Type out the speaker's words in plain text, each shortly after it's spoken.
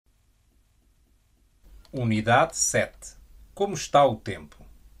Unidade 7. Como está o tempo?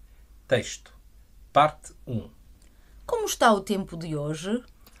 Texto. Parte 1. Como está o tempo de hoje?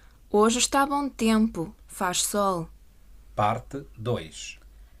 Hoje está bom tempo, faz sol. Parte 2.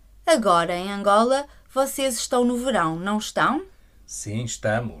 Agora, em Angola, vocês estão no verão, não estão? Sim,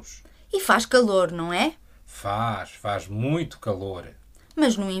 estamos. E faz calor, não é? Faz muito calor.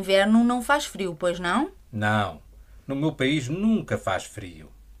 Mas no inverno não faz frio, pois não? Não, no meu país nunca faz frio.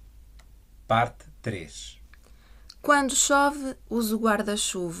 Parte 3. Quando chove, uso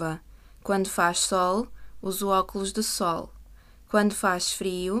guarda-chuva. Quando faz sol, uso óculos de sol. Quando faz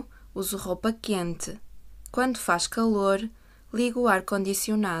frio, uso roupa quente. Quando faz calor, ligo o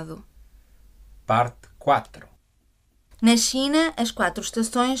ar-condicionado. Parte 4. Na China, as 4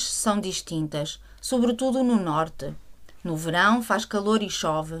 estações são distintas, sobretudo no norte. No verão faz calor e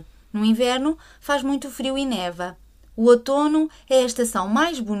chove. No inverno faz muito frio e neva. O outono é a estação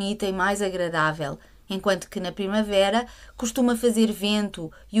mais bonita e mais agradável, enquanto que na primavera costuma fazer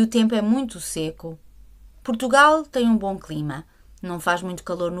vento e o tempo é muito seco. Portugal tem um bom clima. Não faz muito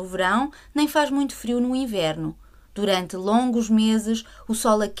calor no verão, nem faz muito frio no inverno. Durante longos meses, o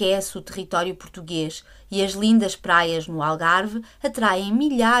sol aquece o território português e as lindas praias no Algarve atraem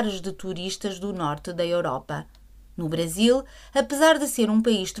milhares de turistas do norte da Europa. No Brasil, apesar de ser um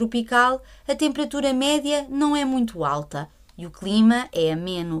país tropical, a temperatura média não é muito alta e o clima é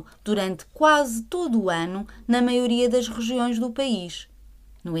ameno durante quase todo o ano na maioria das regiões do país.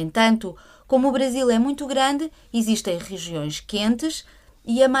 No entanto, como o Brasil é muito grande, existem regiões quentes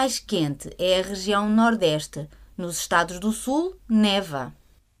e a mais quente é a região Nordeste. Nos estados do Sul, neva.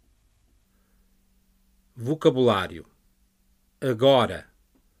 Vocabulário. Agora.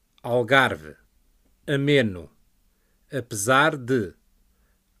 Algarve. Ameno. Apesar de.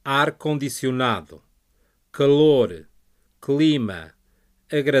 Ar-condicionado. Calor. Clima.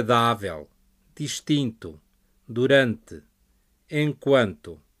 Agradável. Distinto. Durante.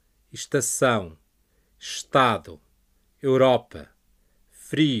 Enquanto. Estação. Estado. Europa.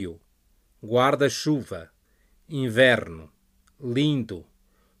 Frio. Guarda-chuva. Inverno, lindo,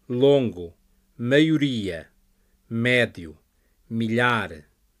 longo, maioria, médio, milhar,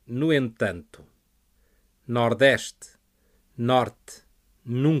 no entanto. Nordeste, norte,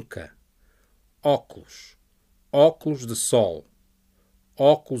 nunca. Óculos, óculos de sol,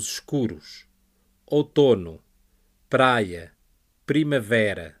 óculos escuros, outono, praia,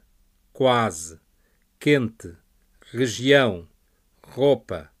 primavera, quase, quente, região,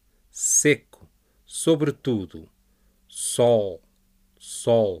 roupa, seco. Sobretudo, sol,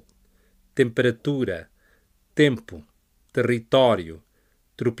 temperatura, tempo, território,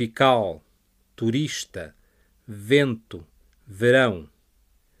 tropical, turista, vento, verão,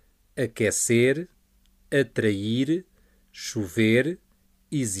 aquecer, atrair, chover,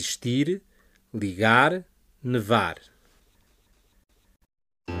 existir, ligar, nevar.